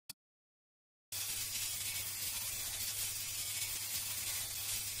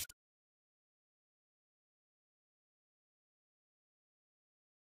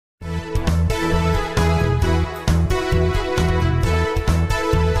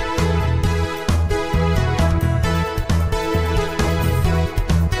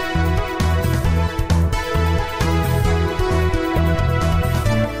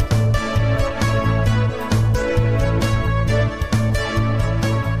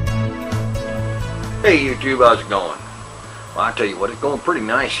Hey YouTube, how's it going? Well, I tell you what, it's going pretty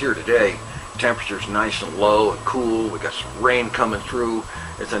nice here today. Temperature's nice and low and cool. We got some rain coming through.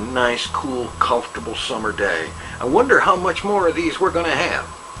 It's a nice, cool, comfortable summer day. I wonder how much more of these we're going to have.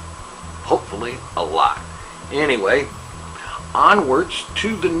 Hopefully a lot. Anyway, onwards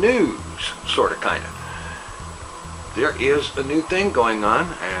to the news, sort of, kind of. There is a new thing going on,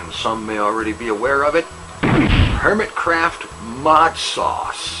 and some may already be aware of it. Hermitcraft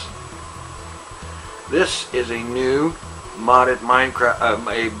ModSauce. This is a new modded Minecraft, a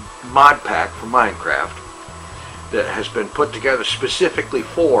mod pack for Minecraft that has been put together specifically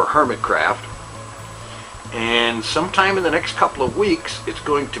for Hermitcraft. And sometime in the next couple of weeks, it's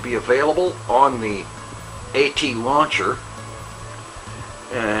going to be available on the AT launcher,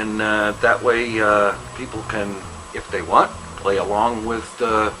 and that way people can, if they want, play along with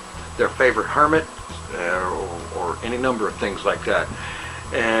their favorite hermit or any number of things like that.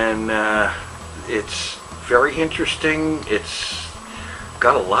 And it's very interesting. It's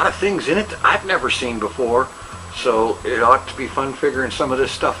got a lot of things in it that I've never seen before, so it ought to be fun figuring some of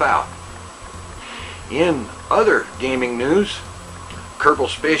this stuff out. In other gaming news, Kerbal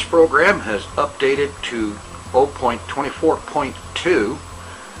Space Program has updated to 0.24.2,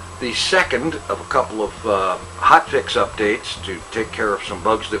 the second of a couple of hotfix updates to take care of some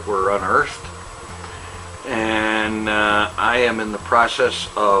bugs that were unearthed. And I am in the process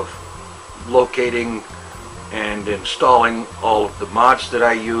of locating and installing all of the mods that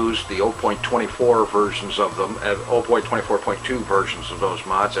I use, the 0.24 versions of them, 0.24.2 versions of those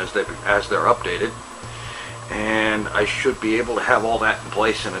mods as they're updated. And I should be able to have all that in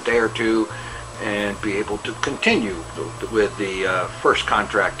place in a day or two and be able to continue with the first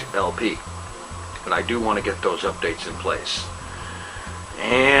contract LP. But I do want to get those updates in place.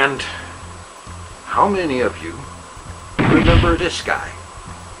 And how many of you remember this guy?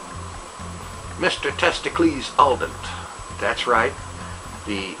 Mr. Testicles Aldent. That's right.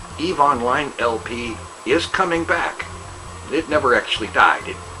 The EVE Online LP is coming back. It never actually died.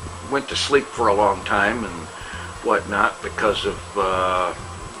 It went to sleep for a long time and whatnot because of,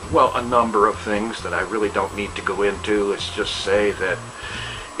 well, a number of things that I really don't need to go into. Let's just say that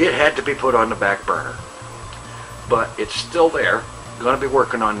it had to be put on the back burner. But it's still there. Going to be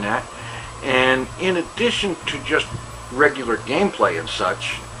working on that. And in addition to just regular gameplay and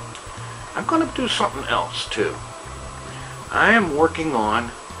such, I'm going to do something else too. I am working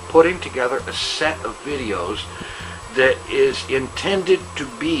on putting together a set of videos that is intended to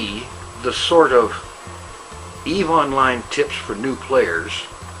be the sort of EVE Online tips for new players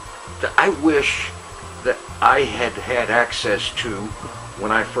that I wish that I had had access to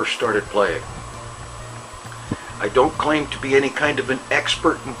when I first started playing. I don't claim to be any kind of an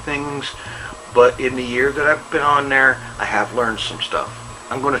expert in things, but in the year that I've been on there, I have learned some stuff.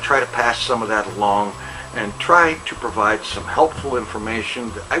 I'm going to try to pass some of that along and try to provide some helpful information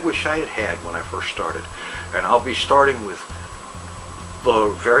that I wish I had had when I first started. And I'll be starting with the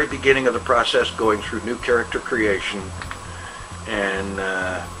very beginning of the process, going through new character creation, and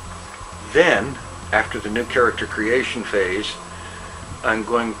then after the new character creation phase, I'm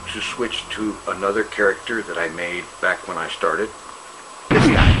going to switch to another character that I made back when I started. This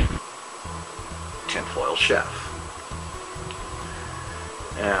guy, Tinfoil Chef.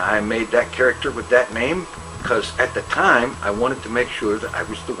 I made that character with that name because at the time I wanted to make sure that I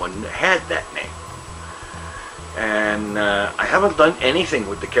was the one that had that name. And I haven't done anything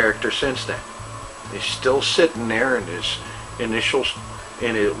with the character since then. He's still sitting there in his initials,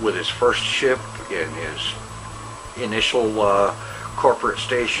 with his first ship, in his initial corporate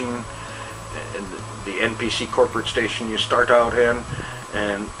station, and the NPC corporate station you start out in,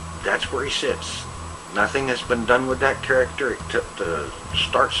 and that's where he sits. Nothing has been done with that character except to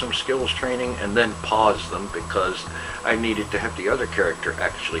start some skills training and then pause them because I needed to have the other character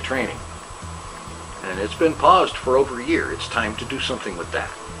actually training. And it's been paused for over a year. It's time to do something with that.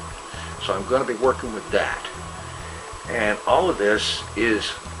 So I'm going to be working with that. And all of this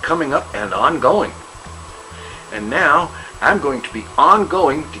is coming up and ongoing. And now I'm going to be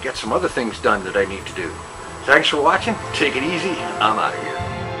ongoing to get some other things done that I need to do. Thanks for watching. Take it easy. I'm out of here.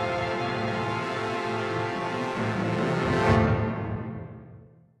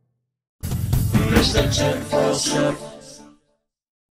 Mr. Tinfoil Chef.